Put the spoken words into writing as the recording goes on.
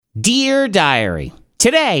Dear Diary,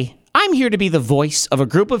 today I'm here to be the voice of a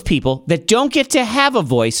group of people that don't get to have a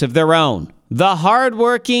voice of their own. The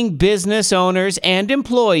hardworking business owners and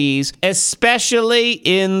employees, especially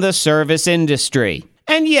in the service industry.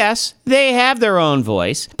 And yes, they have their own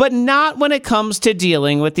voice, but not when it comes to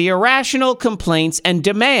dealing with the irrational complaints and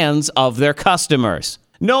demands of their customers.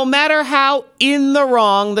 No matter how in the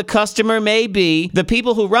wrong the customer may be, the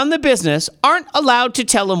people who run the business aren't allowed to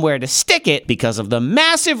tell them where to stick it because of the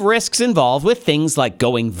massive risks involved with things like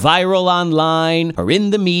going viral online or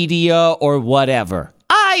in the media or whatever.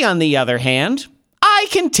 I, on the other hand, I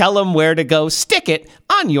can tell them where to go stick it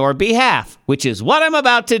on your behalf, which is what I'm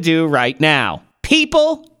about to do right now.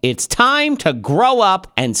 People, it's time to grow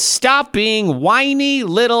up and stop being whiny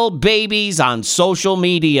little babies on social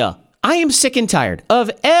media. I am sick and tired of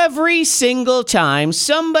every single time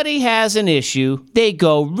somebody has an issue, they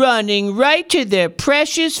go running right to their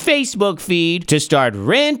precious Facebook feed to start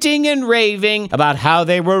ranting and raving about how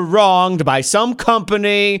they were wronged by some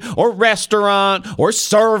company or restaurant or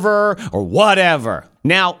server or whatever.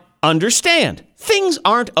 Now, understand, things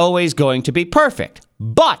aren't always going to be perfect,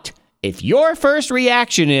 but if your first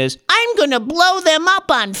reaction is, I'm going to blow them up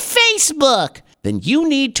on Facebook, then you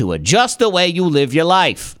need to adjust the way you live your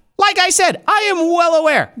life. Like I said, I am well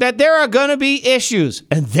aware that there are going to be issues,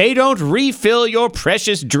 and they don't refill your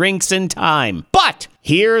precious drinks in time. But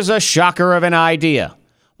here's a shocker of an idea.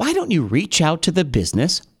 Why don't you reach out to the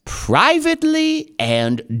business privately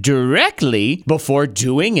and directly before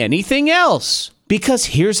doing anything else? Because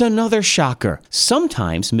here's another shocker.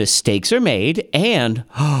 Sometimes mistakes are made, and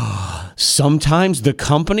sometimes the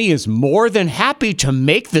company is more than happy to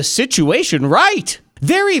make the situation right.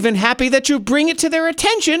 They're even happy that you bring it to their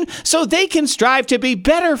attention so they can strive to be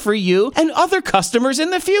better for you and other customers in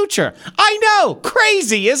the future. I know,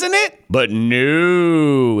 crazy, isn't it? But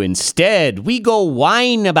no, instead, we go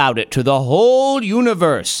whine about it to the whole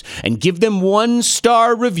universe and give them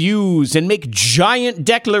 1-star reviews and make giant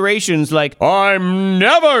declarations like, I'm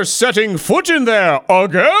never setting foot in there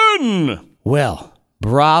again. Well,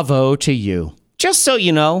 bravo to you. Just so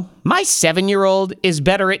you know, my 7-year-old is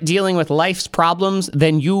better at dealing with life's problems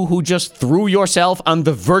than you who just threw yourself on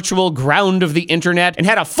the virtual ground of the internet and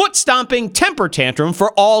had a foot-stomping temper tantrum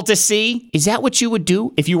for all to see. Is that what you would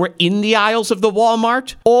do if you were in the aisles of the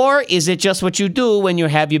Walmart? Or is it just what you do when you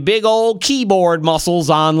have your big old keyboard muscles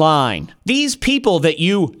online? These people that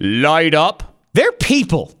you light up, they're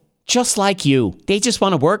people. Just like you. They just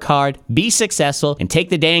want to work hard, be successful, and take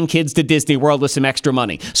the dang kids to Disney World with some extra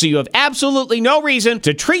money. So you have absolutely no reason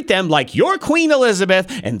to treat them like you're Queen Elizabeth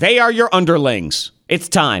and they are your underlings. It's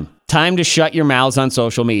time. Time to shut your mouths on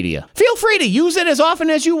social media. Feel free to use it as often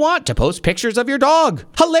as you want to post pictures of your dog,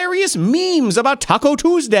 hilarious memes about Taco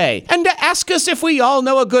Tuesday, and to ask us if we all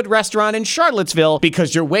know a good restaurant in Charlottesville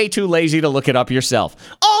because you're way too lazy to look it up yourself.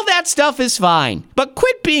 All that stuff is fine, but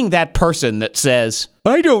quit being that person that says,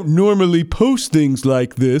 I don't normally post things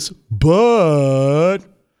like this, but...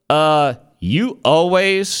 you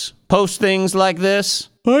always post things like this?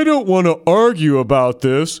 I don't want to argue about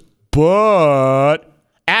this, but...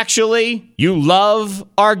 Actually, you love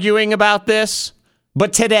arguing about this?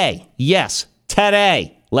 But today, yes,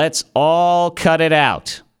 today, let's all cut it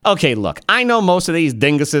out. Okay, look, I know most of these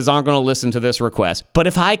dinguses aren't going to listen to this request, but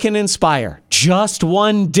if I can inspire just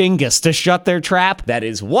one dingus to shut their trap, that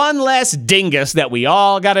is one less dingus that we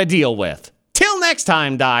all got to deal with. Till next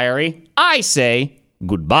time, diary, I say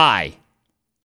goodbye.